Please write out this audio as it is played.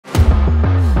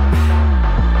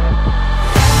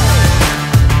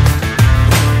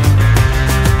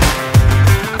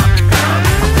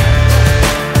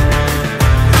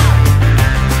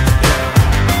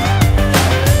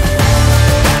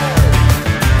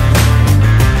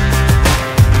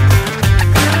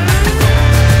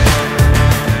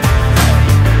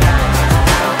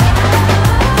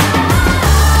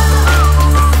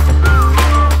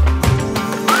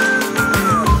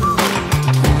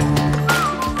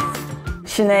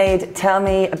Sinead, tell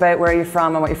me about where you're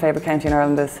from and what your favourite county in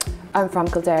Ireland is. I'm from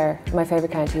Kildare. My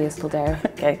favourite county is Kildare.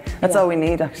 Okay, that's all we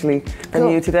need actually from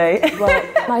you today. Well,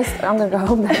 nice. I'm going to go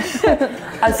home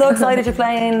now. I'm so excited you're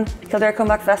playing Kildare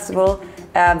Comeback Festival.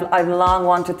 I've long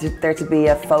wanted there to be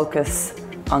a focus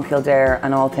on Kildare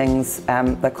and all things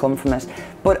that come from it.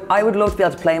 But I would love to be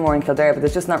able to play more in Kildare, but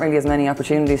there's just not really as many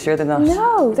opportunities, sure they're not?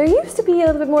 No, there used to be a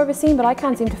little bit more of a scene, but I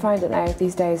can't seem to find it now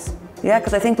these days. Yeah,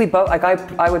 because I think we both, like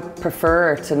I would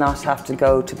prefer to not have to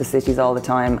go to the cities all the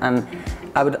time, and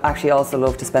I would actually also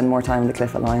love to spend more time in the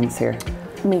Clifford Lines here.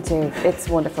 Me too. It's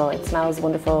wonderful. It smells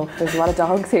wonderful. There's a lot of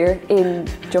dogs here in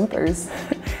jumpers,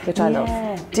 which I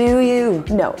love. Do you?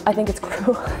 No, I think it's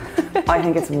cruel. I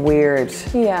think it's weird.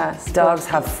 Yeah. Dogs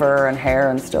have fur and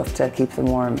hair and stuff to keep them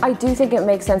warm. I do think it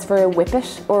makes sense for a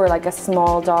whippet or like a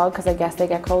small dog, because I guess they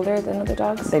get colder than other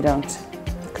dogs. They don't.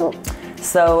 Cool.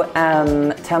 So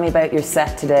tell me about your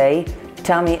set today.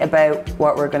 Tell me about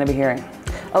what we're going to be hearing.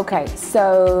 Okay,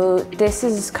 so this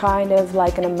is kind of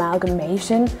like an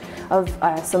amalgamation of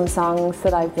some songs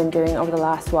that I've been doing over the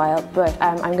last while, but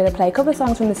I'm going to play a couple of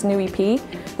songs from this new EP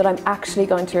that I'm actually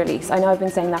going to release. I know I've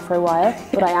been saying that for a while,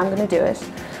 but I am going to do it,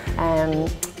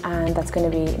 and that's going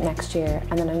to be next year,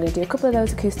 and then I'm going to do a couple of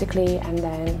those acoustically, and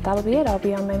then that'll be it. I'll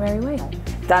be on my merry way.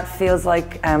 That feels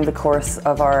like the course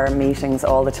of our meetings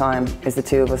all the time, is the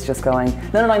two of us just going,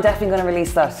 no, I'm definitely going to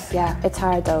release that. Yeah, it's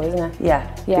hard though, isn't it?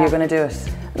 Yeah, but you're going to do it.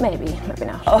 Maybe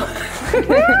not.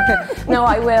 Oh. No,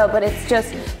 I will, but it's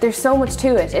just, there's so much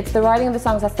to it. It's the writing of the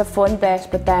songs, that's the fun bit,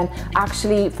 but then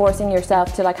actually forcing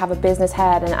yourself to like have a business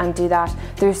head and do that.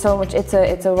 There's so much, it's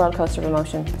a roller coaster of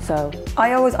emotion, so.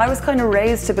 I was kind of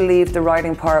raised to believe the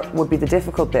writing part would be the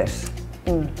difficult bit.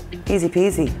 Easy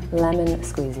peasy. Lemon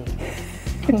squeezy.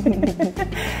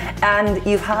 And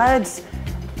you've had,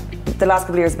 the last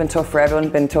couple of years have been tough for everyone,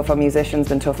 been tough on musicians,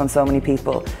 been tough on so many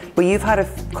people, but you've had a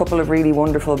couple of really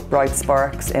wonderful bright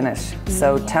sparks in it.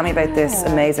 So tell me about this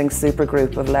amazing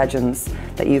supergroup of legends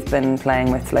that you've been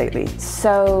playing with lately.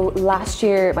 So last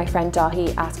year my friend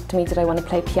Dahi asked me did I want to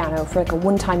play piano for like a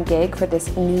one-time gig for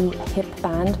this new hip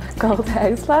band called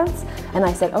Houseplants, and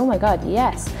I said, oh my god,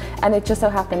 yes. And it just so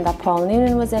happened that Paul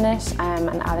Noonan was in it, and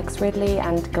Alex Ridley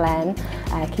and Glenn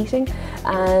Keating,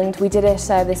 and we did it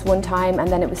this one time, and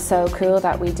then it was so cool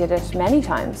that we did it many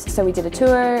times. So we did a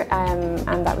tour,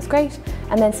 and that was great.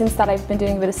 And then since that I've been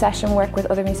doing a bit of session work with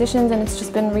other musicians, and it's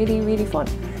just been really, really fun.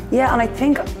 Yeah, and I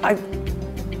think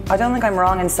I don't think I'm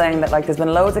wrong in saying that like there's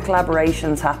been loads of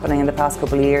collaborations happening in the past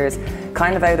couple of years,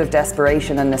 kind of out of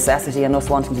desperation and necessity and us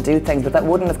wanting to do things, but that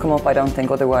wouldn't have come up, I don't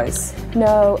think, otherwise.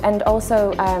 No, and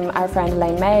also our friend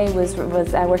Elaine May was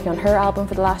working on her album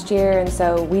for the last year, and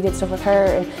so we did stuff with her,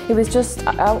 and it was just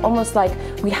almost like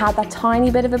we had that tiny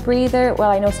bit of a breather.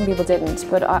 Well, I know some people didn't,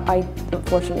 but I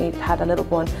unfortunately had a little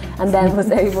one, and then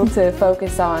was able to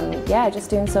focus on, just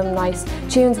doing some nice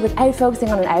tunes without focusing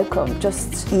on an outcome, and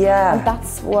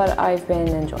that's what I've been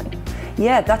enjoying.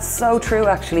 Yeah, that's so true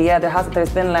actually. Yeah, there's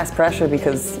been less pressure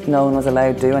because no one was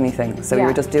allowed to do anything. So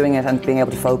you're just doing it and being able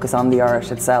to focus on the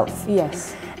art itself.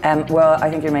 Yes. Well,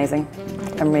 I think you're amazing.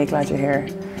 I'm really glad you're here.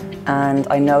 And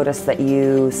I noticed that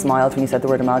you smiled when you said the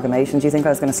word amalgamation. Do you think I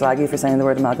was going to slag you for saying the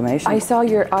word amalgamation? I saw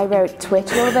your eyebrow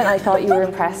twitch a little bit and I thought you were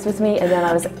impressed with me, and then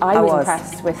I was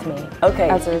impressed with me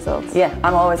as a result. Yeah,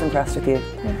 I'm always impressed with you.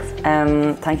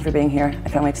 Thanks. Thank you for being here. I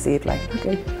can't wait to see you play.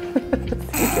 Okay.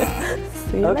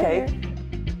 See you later.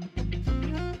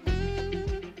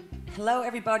 Hello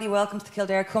everybody, welcome to the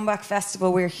Kildare Comeback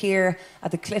Festival. We're here at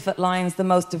the Clifford Lines, the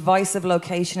most divisive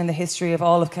location in the history of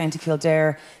all of County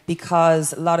Kildare,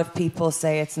 because a lot of people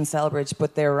say it's in Selbridge,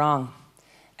 but they're wrong.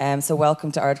 So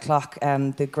welcome to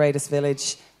Ardclough, the greatest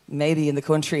village maybe in the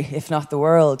country, if not the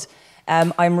world.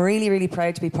 I'm really, really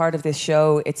proud to be part of this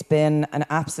show. It's been an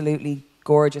absolutely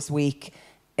gorgeous week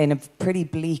in a pretty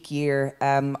bleak year.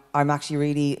 I'm actually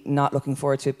really not looking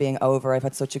forward to it being over. I've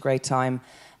had such a great time.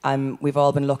 We've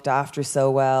all been looked after so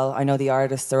well. I know the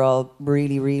artists are all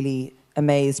really, really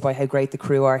amazed by how great the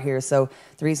crew are here. So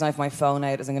the reason I have my phone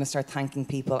out is I'm going to start thanking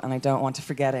people, and I don't want to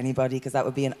forget anybody because that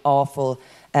would be an awful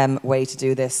way to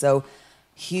do this. So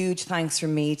huge thanks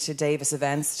from me to Davis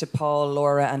Events, to Paul,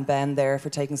 Laura and Ben there for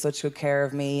taking such good care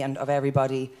of me and of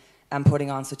everybody and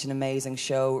putting on such an amazing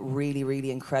show. Really,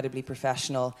 really incredibly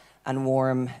professional and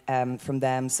warm from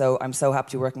them. So I'm so happy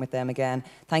to be working with them again.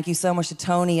 Thank you so much to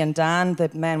Tony and Dan, the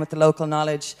men with the local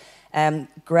knowledge.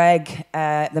 Greg,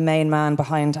 the main man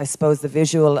behind, I suppose, the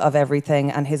visual of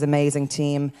everything, and his amazing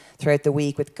team throughout the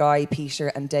week with Guy, Peter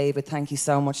and David. Thank you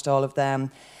so much to all of them.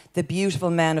 The beautiful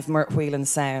men of Mert Whelan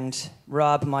Sound,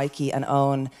 Rob, Mikey and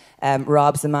Owen.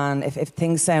 Rob's the man. If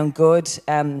things sound good,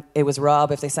 it was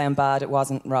Rob. If they sound bad, it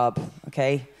wasn't Rob.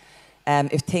 okay?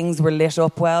 If things were lit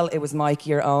up well, it was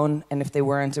Mikey or Owen, and if they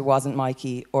weren't, it wasn't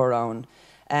Mikey or Owen.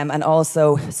 And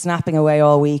also, snapping away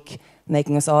all week,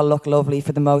 making us all look lovely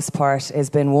for the most part, has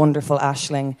been wonderful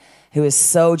Aisling, who is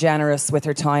so generous with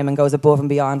her time and goes above and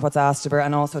beyond what's asked of her.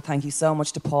 And also thank you so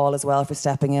much to Paul as well for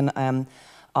stepping in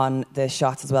on the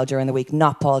shots as well during the week.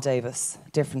 Not Paul Davis,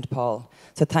 different Paul.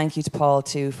 So thank you to Paul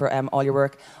too for all your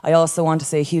work. I also want to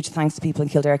say a huge thanks to people in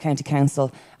Kildare County Council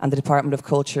and the Department of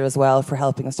Culture as well for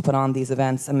helping us to put on these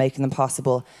events and making them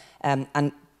possible. And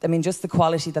I mean, just the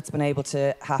quality that's been able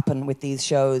to happen with these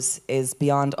shows is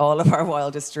beyond all of our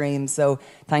wildest dreams. So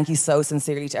thank you so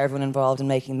sincerely to everyone involved in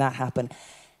making that happen.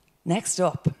 Next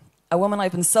up, a woman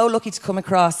I've been so lucky to come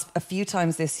across a few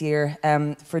times this year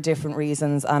for different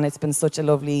reasons, and it's been such a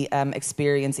lovely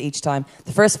experience each time.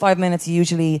 The first 5 minutes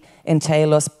usually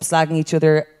entail us slagging each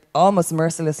other almost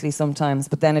mercilessly sometimes,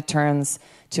 but then it turns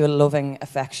to a loving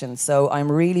affection. So I'm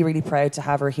really, really proud to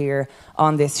have her here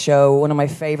on this show. One of my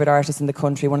favourite artists in the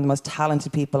country, one of the most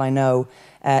talented people I know.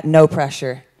 No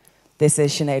pressure. This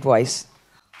is Sinead White.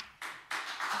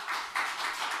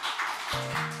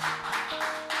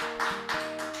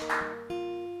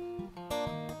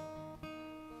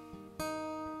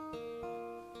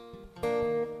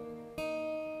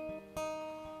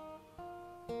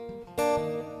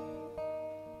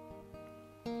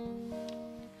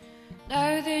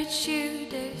 Now that you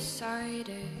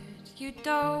decided you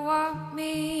don't want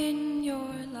me in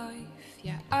your life,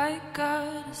 yeah, I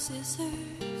got a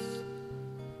scissors,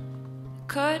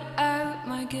 cut out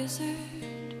my gizzard.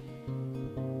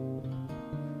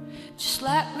 Just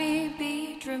let me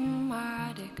be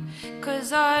dramatic,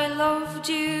 'cause I loved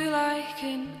you like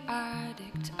an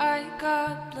addict. I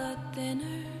got blood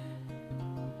thinner,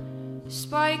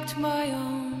 spiked my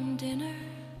own dinner.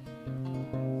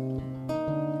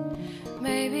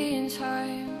 Maybe in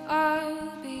time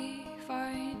I'll be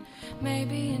fine.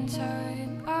 Maybe in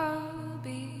time I'll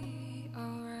be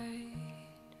alright.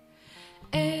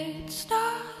 It's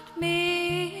not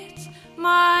me, it's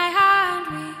my hand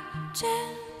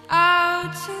reaching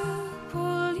out to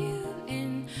pull you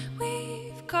in.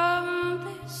 We've come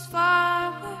this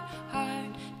far, we're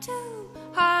heart to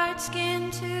heart,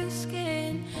 skin to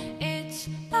skin. It's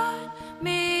not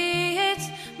me, it's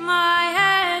my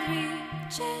head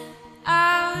reaching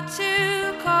out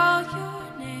to call your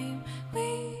name.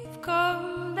 We've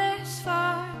come this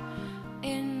far,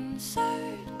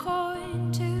 insert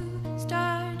coin to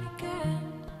start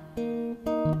again.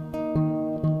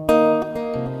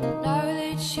 Now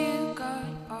that you got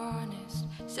honest,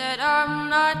 said I'm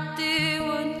not the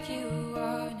one you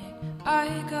wanted,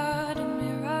 I got a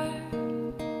mirror,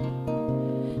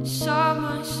 saw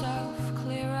myself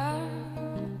clearer.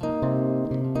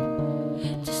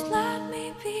 Just let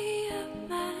me be a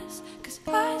mess, 'cause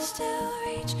I still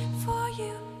reach for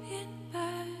you in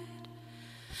bed.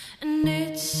 And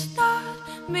it's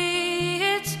not me,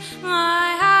 it's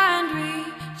my hand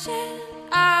reaching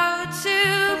out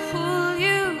to pull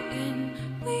you in.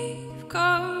 We've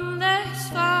come this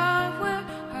far, we're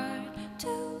heart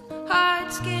to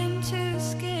heart, skin to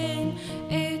skin.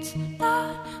 It's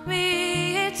not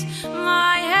me, it's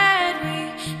my head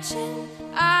reaching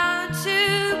out to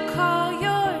call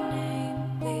your name.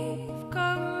 We've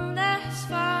come this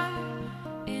far,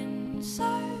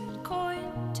 insert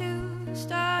coin to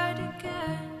start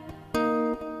again.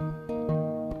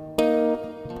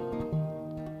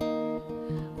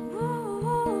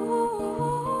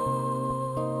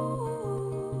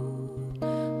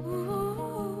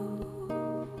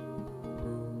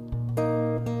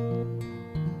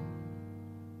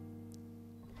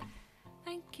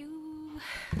 Thank you.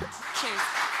 Cheers.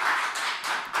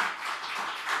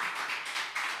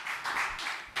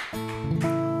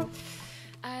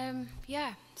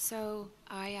 Yeah, so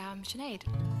I am Sinead,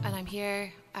 and I'm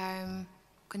here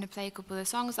going to play a couple of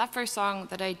songs. That first song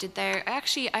that I did there,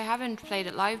 I haven't played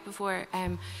it live before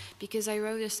because I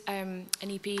wrote this, an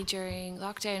EP during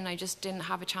lockdown, and I just didn't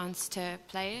have a chance to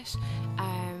play it.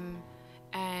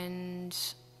 And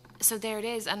so there it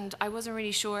is, and I wasn't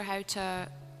really sure how to,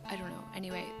 I don't know.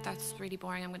 Anyway, that's really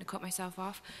boring. I'm going to cut myself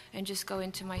off and just go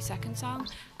into my second song,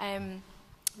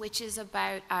 which is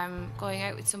about going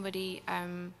out with somebody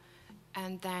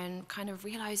and then kind of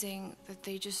realizing that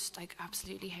they just like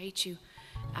absolutely hate you,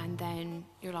 and then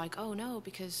you're like, oh no,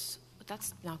 because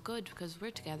that's not good because we're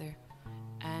together,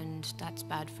 and that's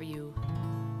bad for you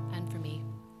and for me.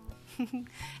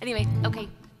 Anyway, okay,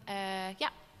 yeah.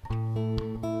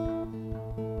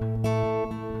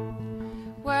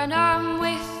 When I'm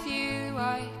with you,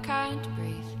 I can't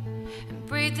breathe, and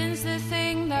breathing's the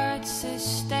thing that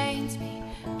sustains me.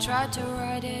 Tried to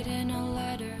write it in a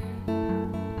letter,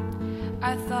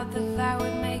 I thought that that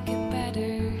would make it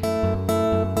better.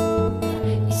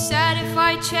 You said if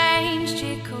I changed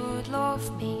you could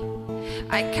love me.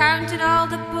 I counted all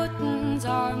the buttons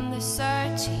on the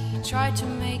searchy, tried to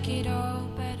make it all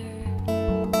better.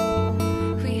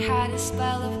 We had a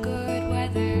spell of good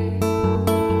weather.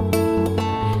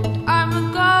 I'm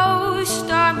a ghost,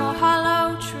 I'm a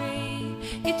hollow tree.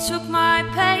 You took my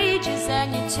pages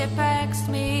and you Tipp-Ex'd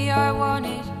me. I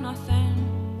wanted nothing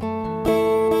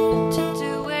to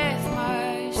do with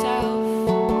myself.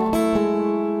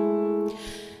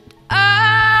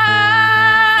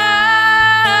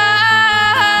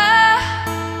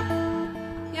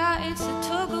 Yeah, it's a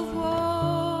tug of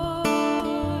war.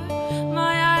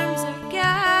 My arms are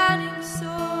getting sore.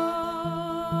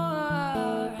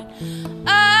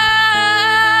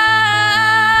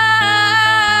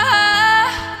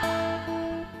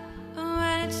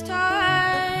 When it's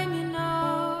time, you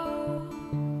know,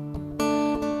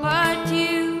 but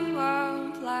you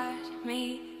won't let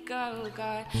me go.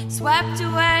 Got swept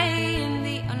away in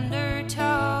the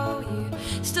undertow. You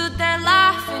stood there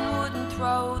laughing, wouldn't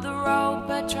throw the rope,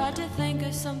 but tried to think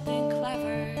of something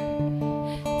clever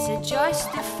to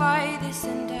justify this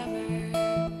endeavor.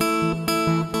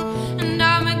 And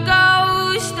I'm a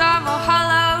ghost, I'm a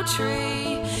hollow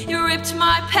tree. You ripped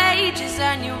my pages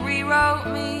and you rewrote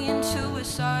me into a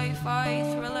sci-fi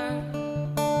thriller.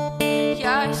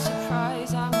 Yeah,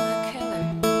 surprise, I'm the killer.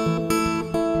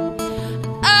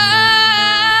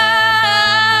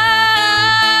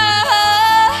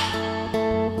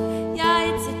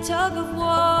 Yeah, it's a tug of war.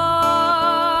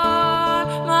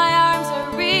 My arms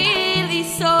are really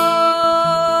sore.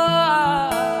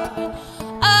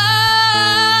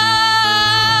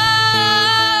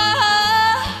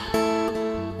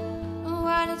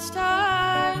 When it's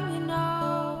time, you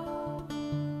know,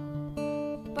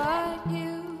 but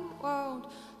you won't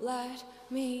let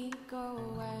me go.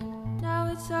 And now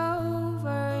it's over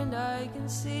and I can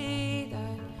see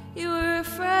that you were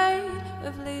afraid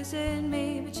of losing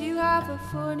me, but you have a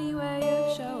funny way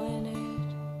of showing it.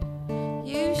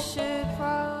 You should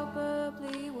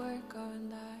probably work on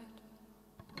that.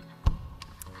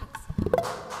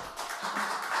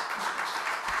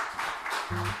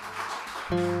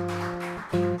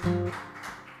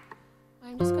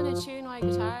 I'm just going to tune my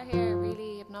guitar here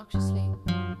really obnoxiously.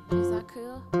 Is that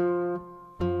cool?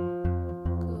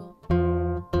 Cool.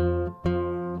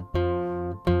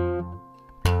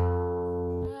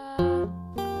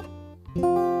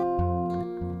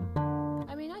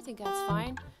 I mean, I think that's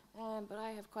fine, but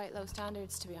I have quite low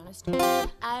standards, to be honest.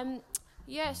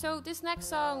 Yeah, so this next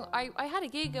song, I had a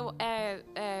gig a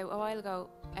while ago,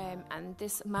 and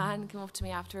this man came up to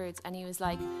me afterwards and he was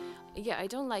like, yeah, I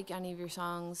don't like any of your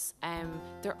songs,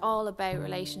 they're all about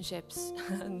relationships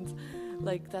and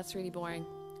like that's really boring,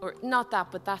 or not that,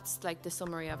 but that's like the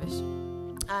summary of it.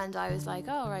 And I was like,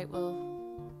 oh right, well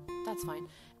that's fine.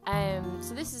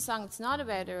 So this is a song that's not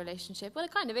about a relationship. Well,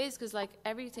 it kind of is, because like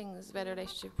everything is about a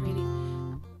relationship really,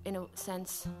 in a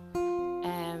sense.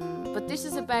 But this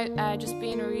is about just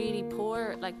being really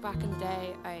poor. Like back in the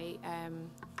day,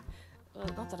 well,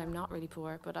 not that I'm not really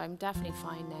poor, but I'm definitely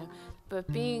fine now. But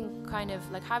being kind of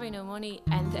like having no money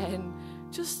and then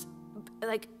just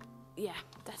like, yeah,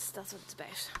 that's what it's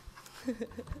about.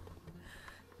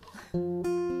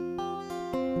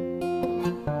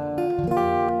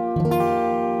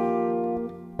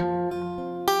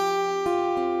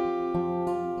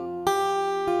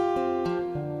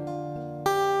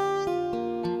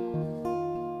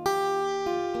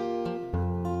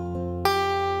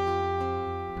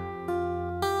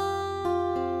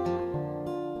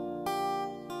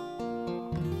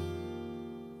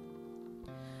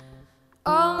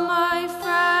 All my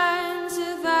friends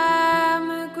have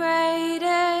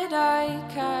emigrated, I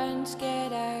can't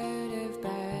get out of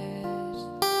bed.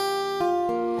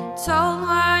 Told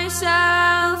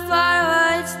myself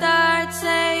I would start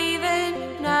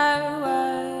saving, now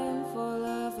I'm full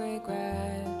of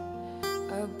regret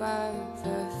about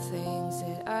the things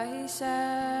that I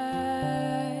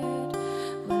said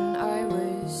when I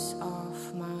was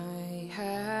off my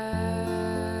head.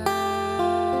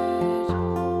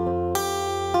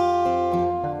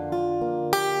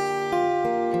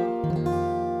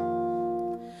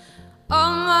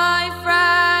 All my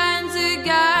friends are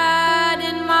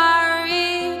getting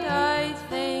married, I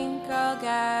think I'll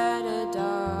get a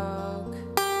dog.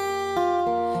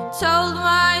 Told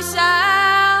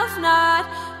myself not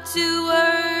to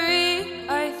worry,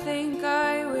 I think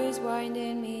I was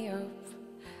winding me up.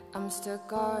 I'm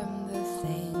stuck on the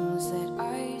things that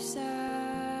I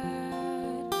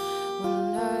said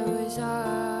when I was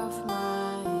off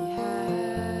my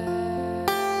head.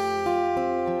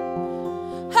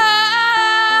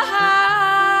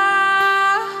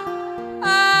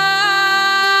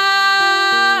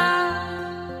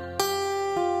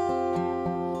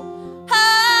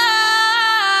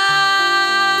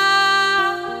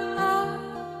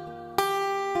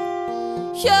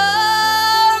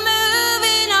 You're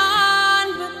moving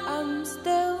on, but I'm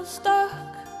still stuck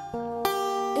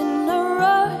in a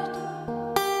rut.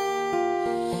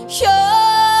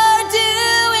 You're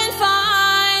doing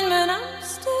fine, but I'm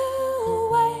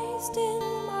still wasting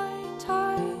my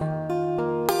time.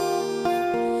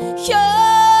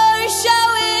 You're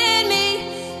showing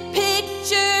me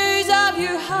pictures of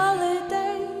your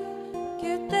holiday.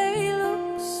 Yeah, they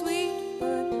look sweet,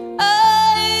 but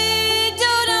I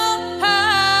don't know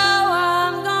how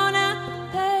I'm gonna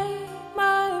pay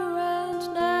my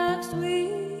rent next week.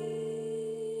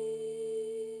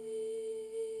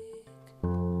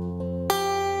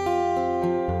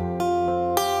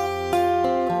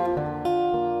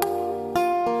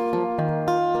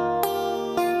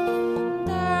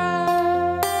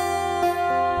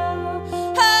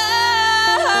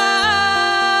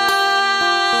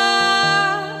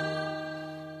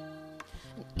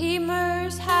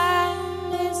 Emer's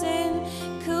hand is in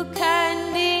cool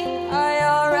candy. I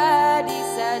already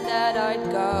said that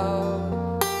I'd go.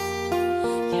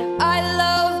 Yeah, I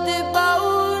love the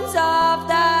bones of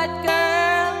that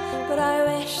girl, but I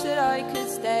wish that I could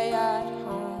stay at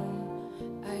home.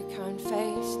 I can't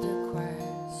face the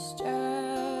questions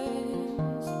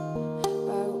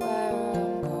about where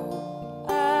I'm going.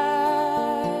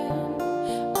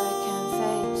 I can't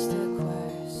face the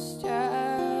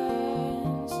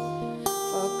questions.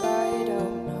 Fuck, I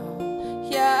don't know.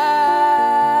 Yeah.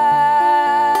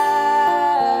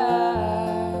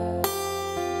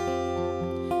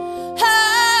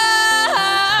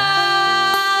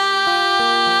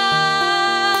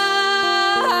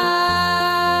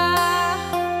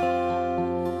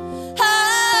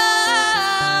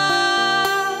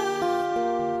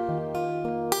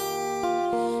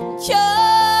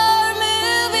 You're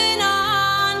moving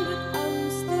on, but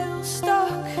I'm still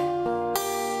stuck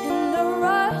in the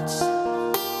rut.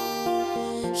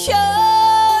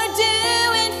 You're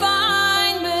doing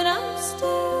fine, but I'm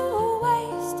still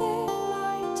wasting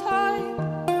my time.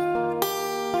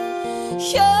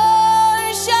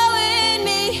 You're showing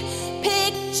me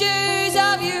pictures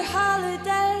of your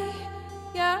holiday.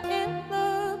 Yeah, it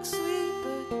looks sweet,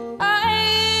 but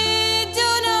I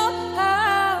don't know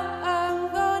how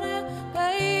I'm gonna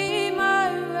pay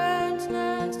my rent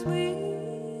next week.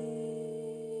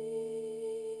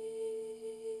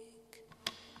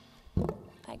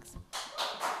 Thanks.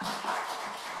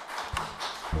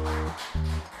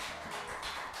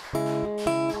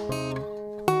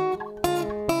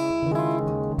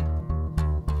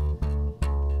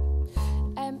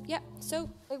 Yeah, so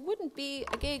it wouldn't be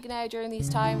a gig now during these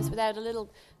times without a little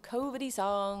COVID-y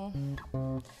song.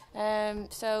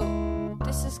 So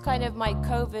this is kind of my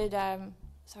COVID.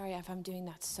 Sorry if I'm doing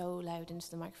that so loud into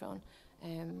the microphone.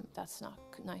 That's not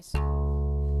nice.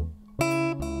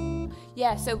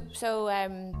 Yeah, so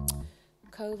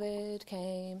COVID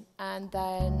came, and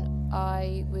then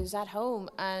I was at home,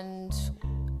 and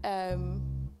I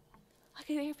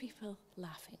could hear people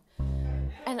laughing,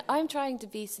 and I'm trying to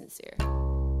be sincere.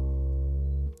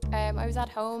 I was at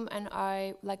home, and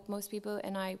I, like most people,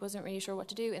 and I wasn't really sure what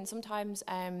to do. And sometimes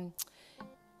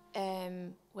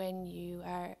when you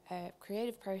are a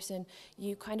creative person,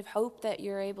 you kind of hope that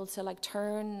you're able to like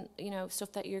turn,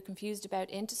 stuff that you're confused about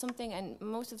into something, and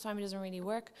most of the time it doesn't really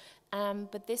work.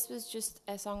 But this was just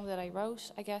a song that I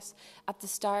wrote, I guess, at the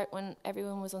start when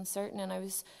everyone was uncertain, and I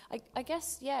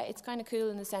guess, yeah, it's kind of cool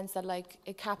in the sense that like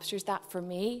it captures that for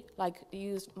me. Like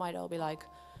you might all be like,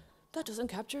 that doesn't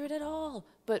capture it at all.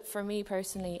 But for me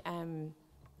personally,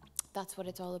 that's what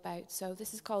it's all about. So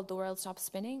this is called The World Stops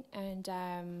Spinning, and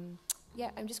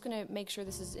yeah, I'm just going to make sure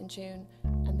this is in tune,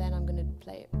 and then I'm going to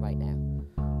play it right now.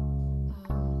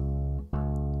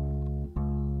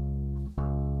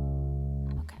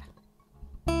 Okay.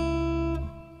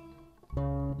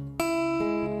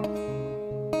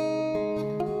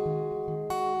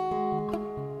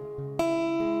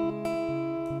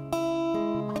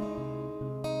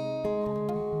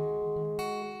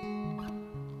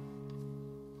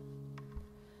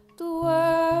 The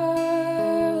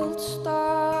world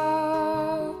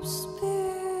stops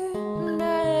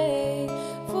spinning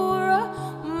for a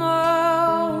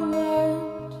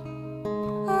moment.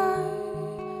 I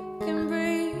can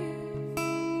breathe.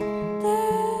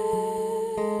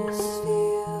 This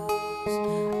feels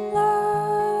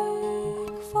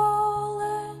like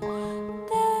falling.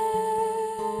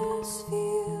 This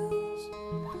feels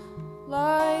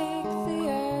like the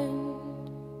end.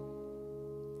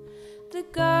 The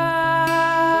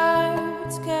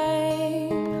guards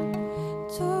came,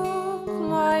 took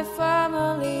my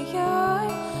family I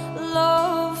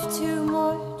love too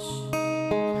much.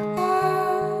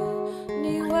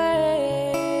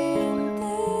 Anyway, in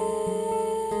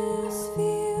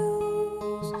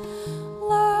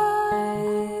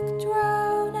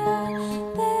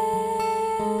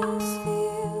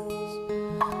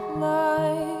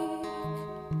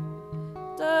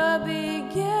the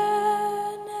beginning.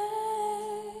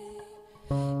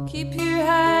 Keep your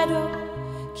head up,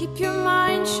 keep your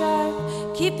mind sharp,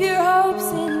 keep your hopes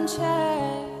in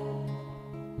check.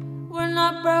 We're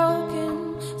not broken,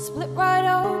 split right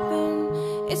open,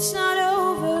 it's not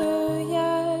over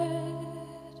yet.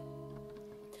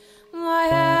 My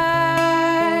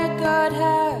head got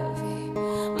heavy,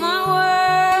 my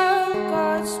world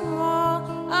got small.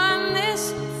 I miss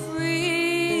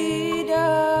freedom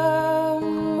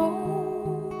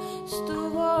most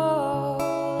of all,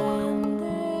 and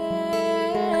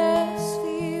this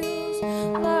feels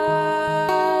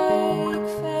like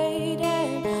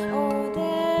fading. Oh,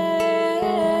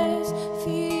 this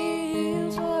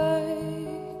feels like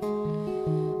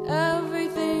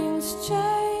everything's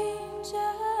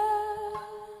changing.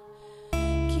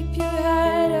 Keep your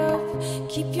head up,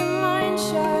 keep your mind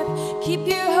sharp, keep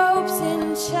your hopes in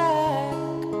check.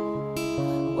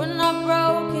 We're not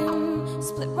broken,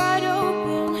 split right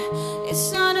open,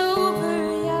 it's not over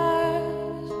yet.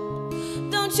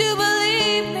 Don't you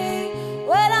believe me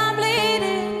when I'm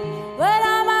bleeding, when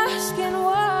I'm asking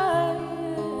why?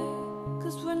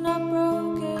 'Cause we're not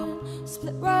broken,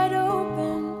 split right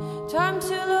open, time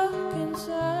to look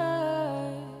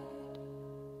inside.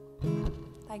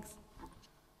 Thanks.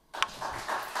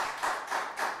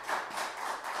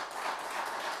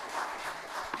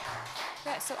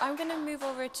 Yeah, so I'm going to move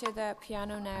over to the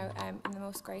piano now in the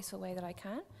most graceful way that I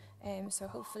can. So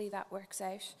hopefully that works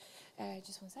out.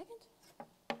 Just 1 second.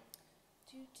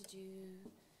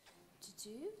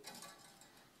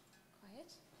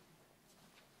 Quiet.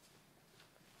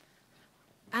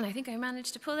 And I think I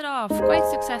managed to pull it off quite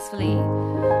successfully.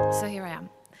 So here I am.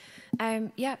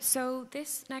 Yeah, so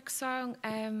this next song,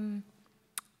 I'm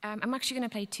actually going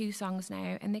to play 2 songs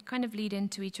now, and they kind of lead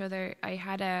into each other. I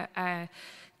had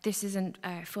this isn't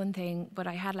a fun thing, but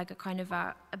I had like a kind of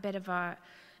a bit of a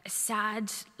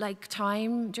sad like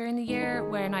time during the year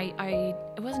when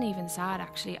it wasn't even sad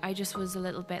actually. I just was a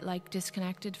little bit like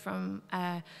disconnected from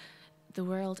the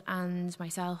world and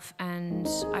myself, and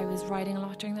I was writing a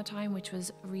lot during that time, which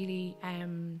was really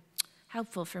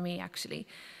helpful for me actually.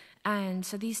 And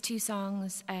so these 2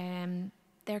 songs,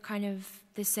 they're kind of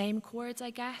the same chords,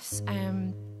 I guess,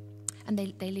 and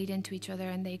they lead into each other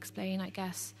and they explain, I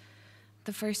guess.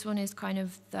 The first one is kind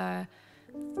of the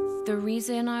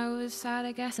reason I was sad,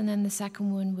 I guess, and then the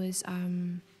second one was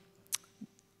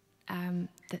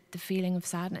the feeling of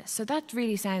sadness. So that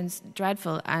really sounds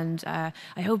dreadful, and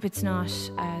I hope it's not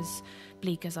as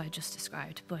bleak as I just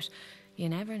described, but you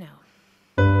never know.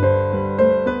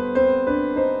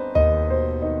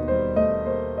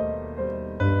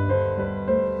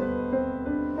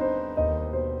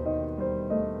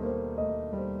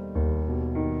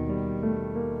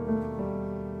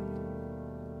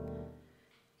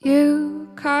 You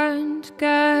can't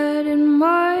get in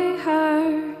my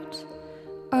heart,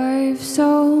 I've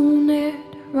sewn it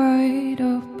right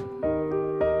up,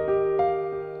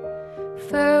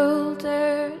 filled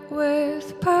it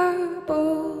with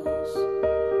pebbles,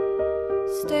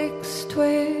 sticks,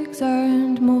 twigs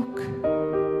and muck.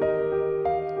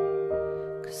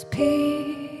 'Cause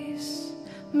peace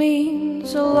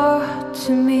means a lot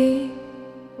to me,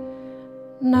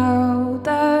 now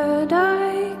that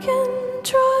I can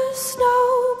trust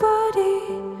nobody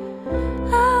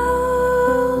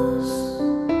else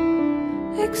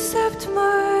except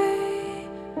myself.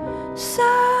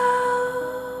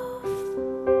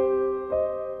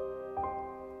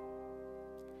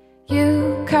 You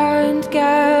can't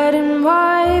get in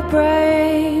my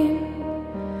brain,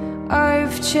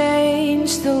 I've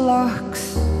changed the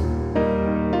locks,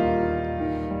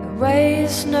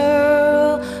 erased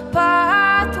neural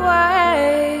pathways,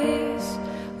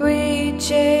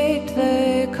 rejigged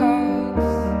the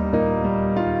cogs.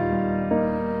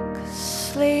 'Cause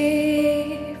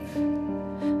sleep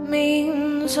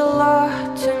means a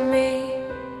lot to me,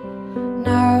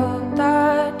 now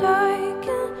that I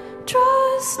can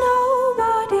trust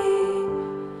nobody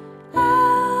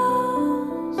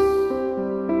else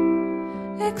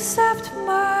except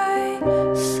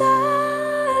myself.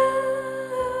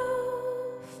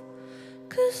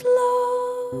 'Cause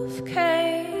love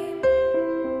came,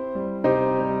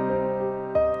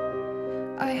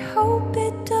 I hope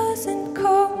it doesn't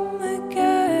come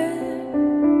again.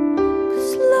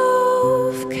 'Cause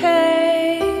love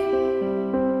came,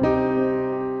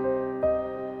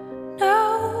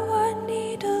 now I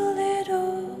need a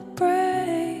little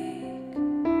break.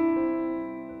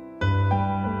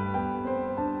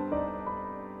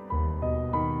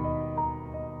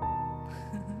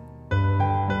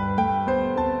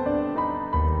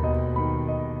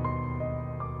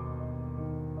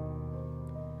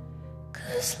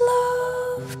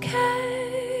 love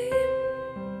came.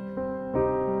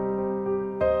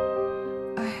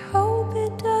 I hope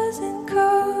it doesn't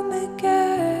come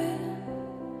again,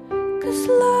 'cause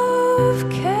love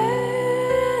came.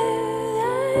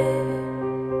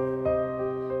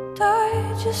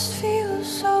 I just feel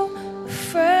so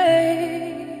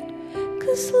afraid,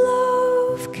 'cause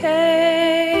love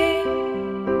came.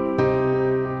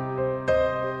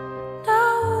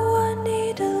 Now I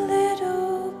need a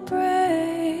little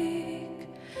break,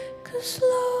 'cause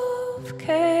love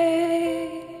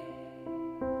came.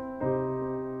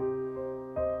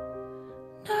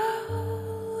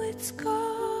 Now it's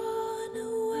gone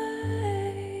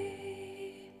away.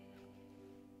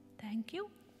 Thank you.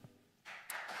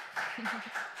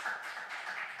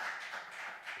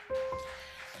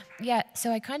 Yeah,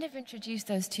 so I kind of introduced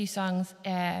those two songs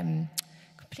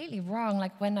completely wrong.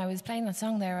 Like when I was playing that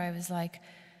song there, I was like,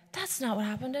 that's not what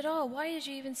happened at all. Why did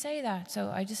you even say that?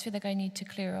 So I just feel like I need to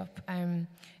clear up.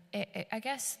 I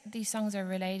guess these songs are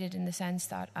related in the sense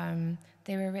that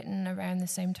they were written around the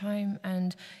same time,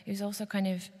 and it was also kind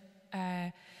of,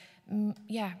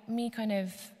 me kind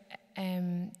of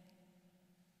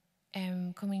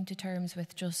coming to terms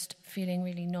with just feeling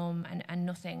really numb and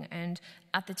nothing. And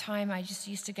at the time, I just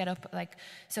used to get up, like,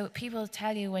 so people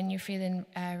tell you when you're feeling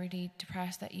really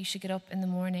depressed that you should get up in the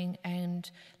morning and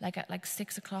like at like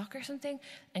 6 o'clock or something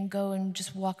and go and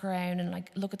just walk around and like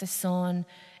look at the sun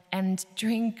and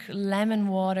drink lemon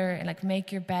water and like make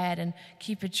your bed and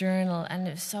keep a journal. And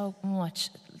it was so much,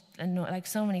 and like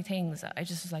so many things. I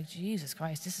just was like, Jesus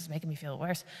Christ, this is making me feel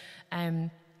worse.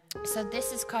 So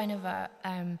this is kind of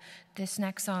this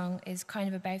next song is kind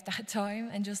of about that time,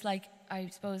 and just like, I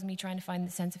suppose, me trying to find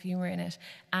the sense of humour in it.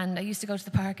 And I used to go to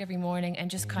the park every morning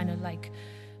and just kind of like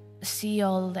see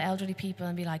all the elderly people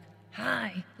and be like,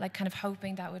 hi, like kind of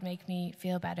hoping that would make me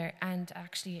feel better. And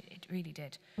actually it really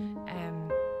did.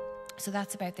 So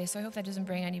that's about this. So I hope that doesn't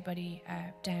bring anybody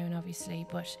down, obviously,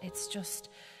 but it's just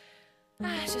the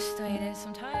way it is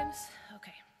sometimes.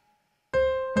 Okay.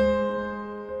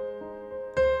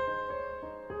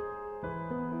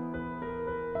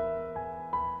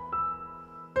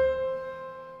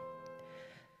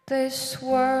 This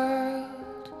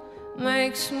world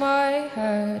makes my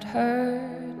head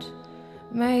hurt,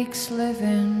 makes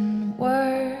living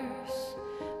worse,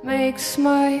 makes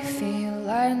my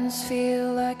feelings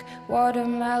feel like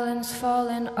watermelons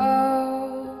falling.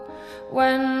 Oh,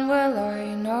 when will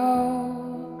I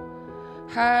know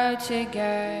how to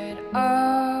get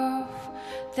off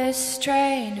this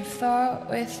train of thought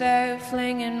without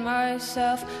flinging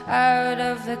myself out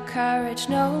of the carriage?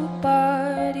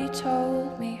 Nobody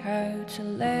told me how to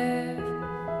live.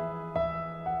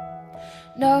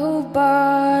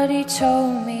 Nobody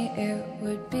told me it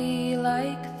would be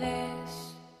like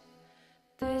this.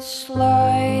 This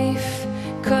life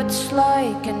cuts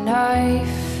like a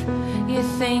knife. You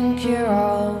think you're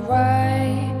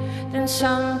alright, then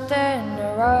something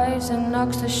arrives and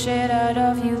knocks the shit out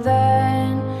of you.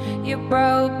 Then you're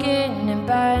broken and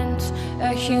bent,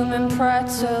 a human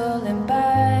pretzel in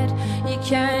bed. You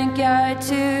can't get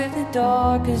to the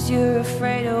door 'cause you're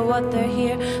afraid of what they're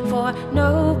here for.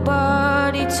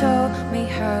 Nobody told me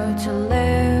how to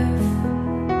live.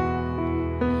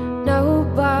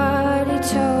 Nobody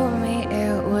told me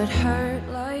it would hurt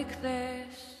like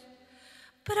this.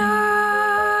 But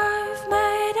I've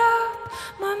made up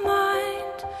my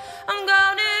mind. I'm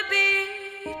gonna be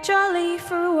jolly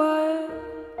for a while.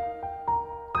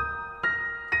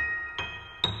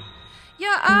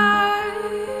 Yeah,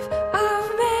 I've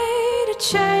made a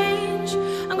change.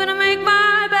 I'm gonna make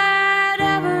my bed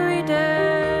every day.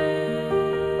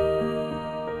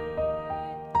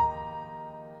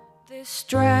 This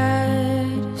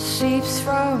dread seeps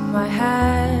from my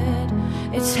head.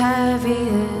 It's heavy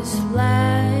as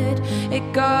lead.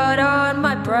 It got on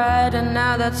my bread and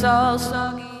now that's all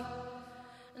soggy.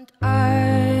 And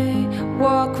I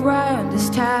walk round this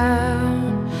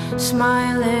town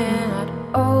smiling at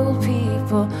old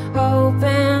people,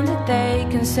 hoping that they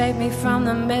can save me from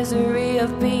the misery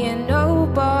of being.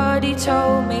 Nobody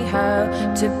told me how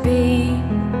to be.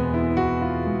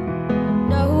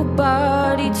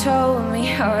 Nobody told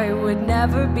me I would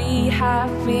never be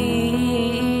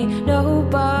happy.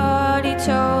 Nobody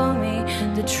told me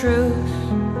the truth.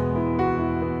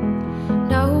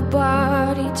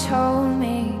 Nobody told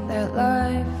me that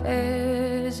life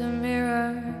is a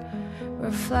mirror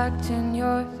reflecting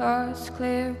your thoughts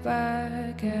clear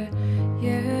back at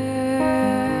you.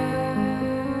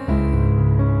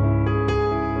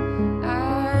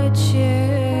 At you.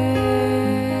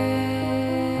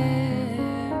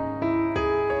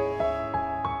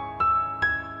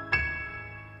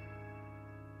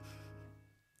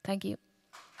 Thank you.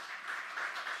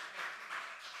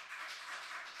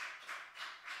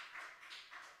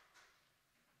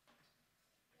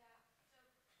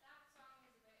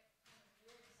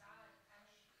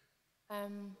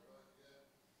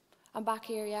 I'm back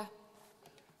here, yeah.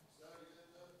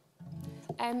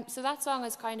 So that song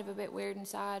is kind of a bit weird and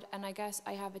sad, and I guess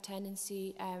I have a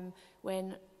tendency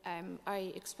when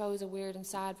I expose a weird and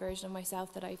sad version of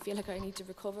myself that I feel like I need to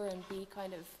recover and be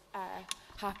kind of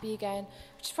happy again,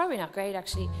 which is probably not great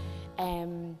actually.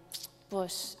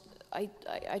 But I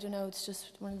don't know, it's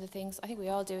just one of the things, I think we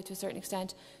all do it to a certain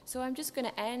extent. So I'm just going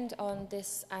to end on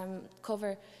this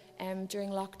cover. During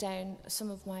lockdown,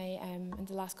 some of my, in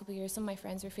the last couple of years, some of my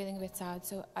friends were feeling a bit sad,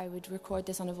 so I would record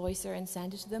this on a voicer and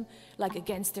send it to them, like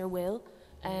against their will.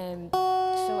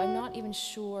 So I'm not even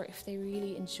sure if they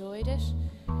really enjoyed it.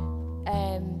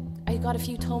 I got a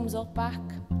few thumbs up back,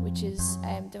 which is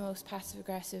the most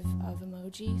passive-aggressive of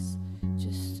emojis,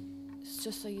 just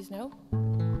so you know.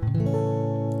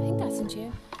 I think that's in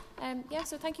tune. Yeah,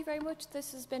 so thank you very much.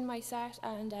 This has been my set,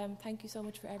 and thank you so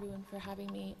much for everyone for having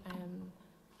me.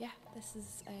 Yeah, this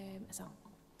is a song,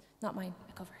 not mine,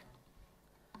 a cover.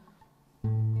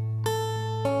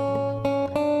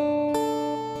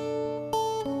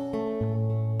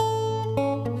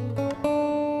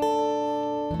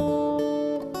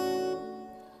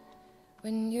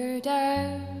 When you're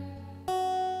down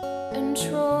and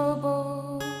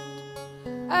troubled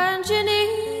and you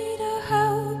need a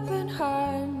helping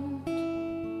hand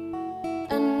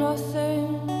and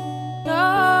nothing,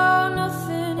 no,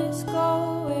 nothing is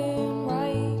going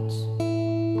right.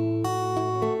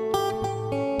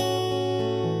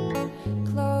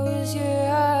 Close your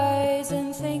eyes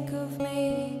and think of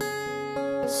me.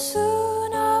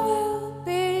 Soon I will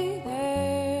be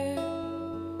there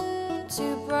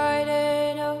to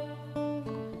brighten up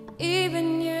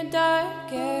even your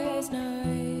darkest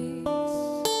nights.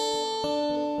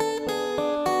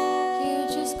 You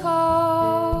just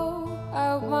call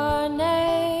out my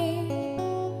name,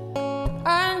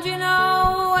 and you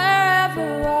know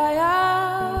wherever I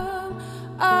am,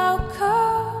 I'll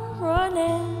come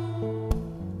running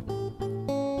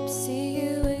to see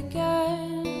you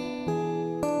again.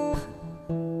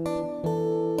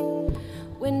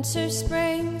 Winter,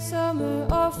 spring, summer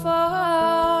or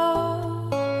fall,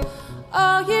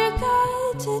 all you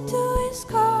got to do is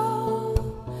call,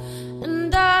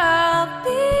 and I'll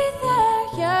be there,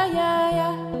 yeah, yeah,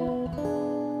 yeah.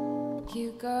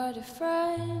 You got a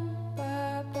friend,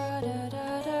 ba ba da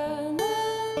da da la,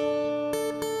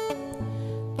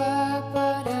 ba ba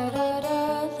da da da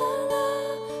la la.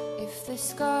 If the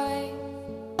sky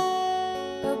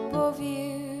above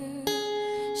you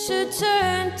should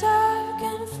turn dark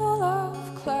and full of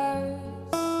clouds,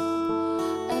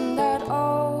 and that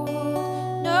old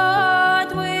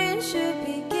north wind should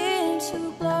begin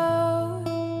to blow,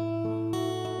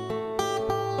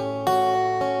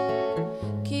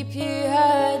 keep your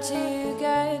head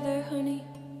together, honey.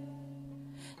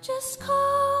 Just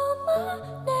call my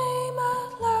name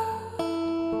out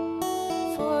loud,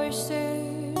 for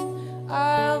soon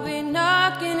I'll be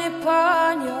knocking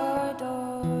upon your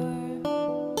door.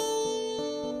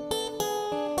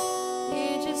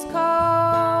 You just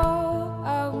call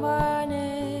out my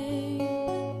name,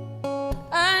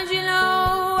 and you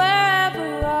know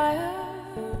wherever I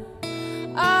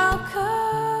am, I'll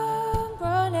come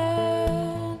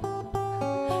running,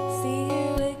 see you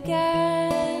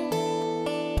again.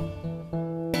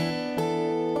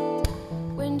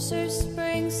 Winter,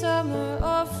 spring, summer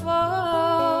or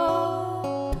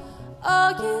fall,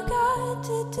 all you got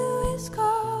to do is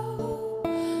call,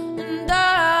 and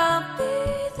I'll be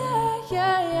there,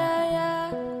 yeah, yeah,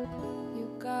 yeah. You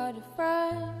got a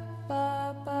friend,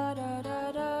 ba ba da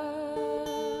da da,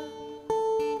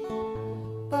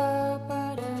 ba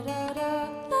ba da da da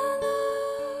la la,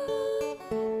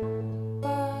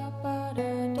 ba ba da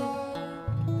da dum.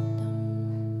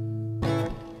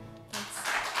 Thanks.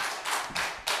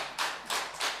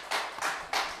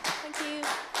 Thank you.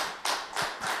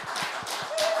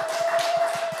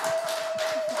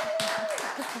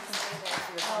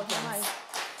 Oh, nice.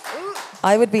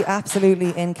 I would be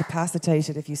absolutely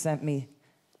incapacitated if you sent me.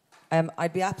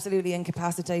 I'd be absolutely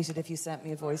incapacitated if you sent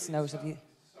me a voice note of you.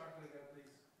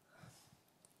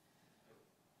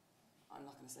 I'm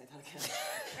not going to say that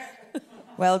again.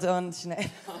 Well done, Sinead.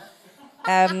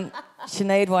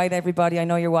 Sinead White, everybody. I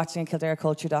know you're watching at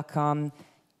KildareCulture.com.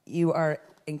 You are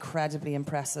incredibly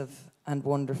impressive and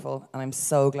wonderful, and I'm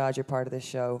so glad you're part of this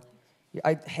show.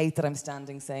 I hate that I'm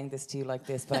standing saying this to you like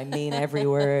this, but I mean every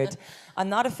word. I'm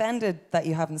not offended that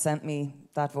you haven't sent me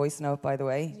that voice note, by the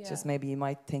way. Yeah. Just maybe you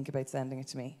might think about sending it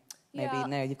to me. Maybe Yeah.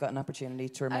 now you've got an opportunity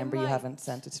to remember you haven't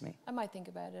sent it to me. I might think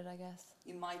about it, I guess.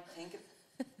 You might think of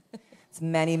It's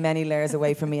many, many layers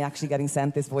away from me actually getting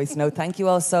sent this voice note. Thank you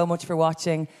all so much for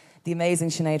watching. The amazing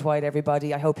Sinead White,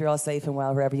 everybody. I hope you're all safe and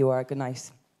well wherever you are. Good night.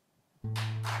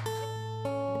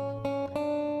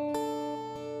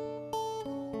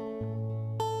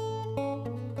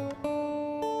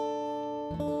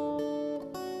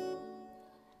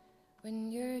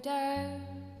 When you're down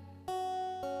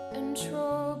and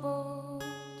troubled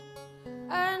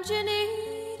and you need